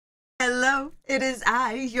Hello, it is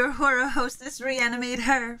I, your horror hostess,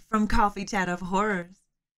 ReAnimateHer from Coffee Chat of Horrors.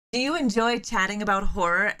 Do you enjoy chatting about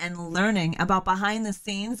horror and learning about behind the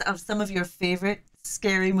scenes of some of your favorite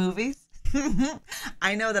scary movies?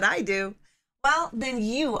 I know that I do. Well, then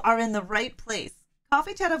you are in the right place.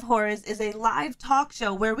 Coffee Chat of Horrors is a live talk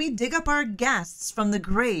show where we dig up our guests from the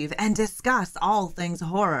grave and discuss all things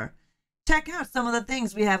horror. Check out some of the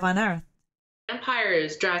things we have unearthed.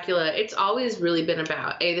 Vampires, Dracula, it's always really been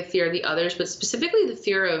about the fear of the others, but specifically the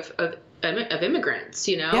fear of immigrants,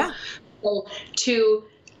 Yeah, So to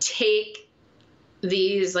take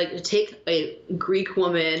these, like, to take a Greek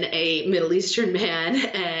woman, a Middle Eastern man,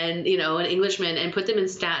 and an Englishman, and put them in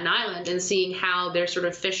Staten Island, and seeing how they're sort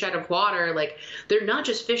of fish out of water. Like, they're not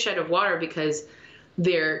just fish out of water because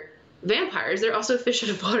they're vampires, they're also fish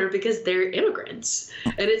out of water because they're immigrants.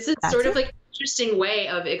 And it's a that's sort of it. like interesting way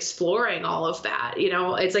of exploring all of that.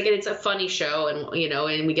 It's like, it's a funny show, and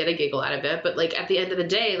and we get a giggle out of it, but like at the end of the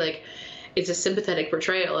day, like, it's a sympathetic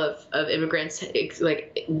portrayal of immigrants,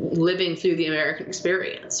 like, living through the American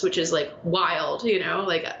experience, which is like wild.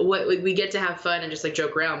 Like, what we get to have fun and just like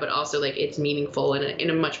joke around, but also like it's meaningful in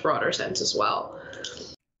a much broader sense as well.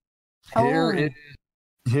 Here Oh, is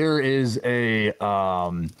here is a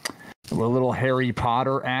little Harry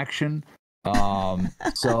Potter action.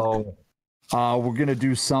 We're gonna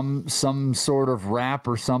do some sort of rap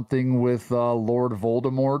or something with Lord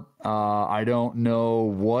Voldemort. I don't know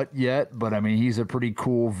what yet, but I mean he's a pretty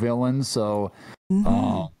cool villain. So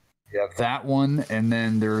mhm. you have that one, and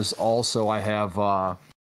then there's also I have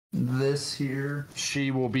this here.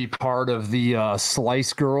 She will be part of the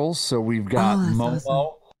Slice Girls. So we've got Oh, that's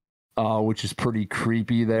awesome. Momo, which is pretty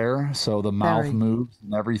creepy there. So the mouth Very. moves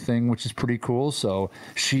and everything, which is pretty cool. So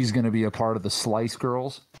she's going to be a part of the Slice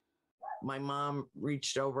Girls. My mom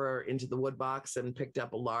reached over into the wood box and picked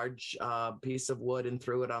up a large piece of wood and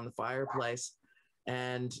threw it on the fireplace.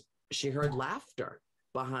 And she heard laughter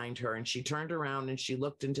behind her. And she turned around and she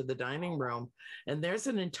looked into the dining room. And there's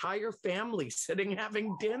an entire family sitting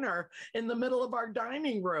having dinner in the middle of our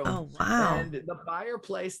dining room. Oh, wow. And the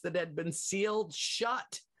fireplace that had been sealed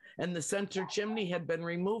shut, and the center chimney had been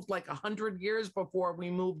removed like 100 years before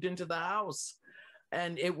we moved into the house.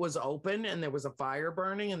 And it was open, and there was a fire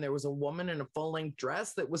burning, and there was a woman in a full-length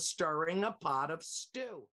dress that was stirring a pot of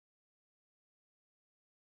stew.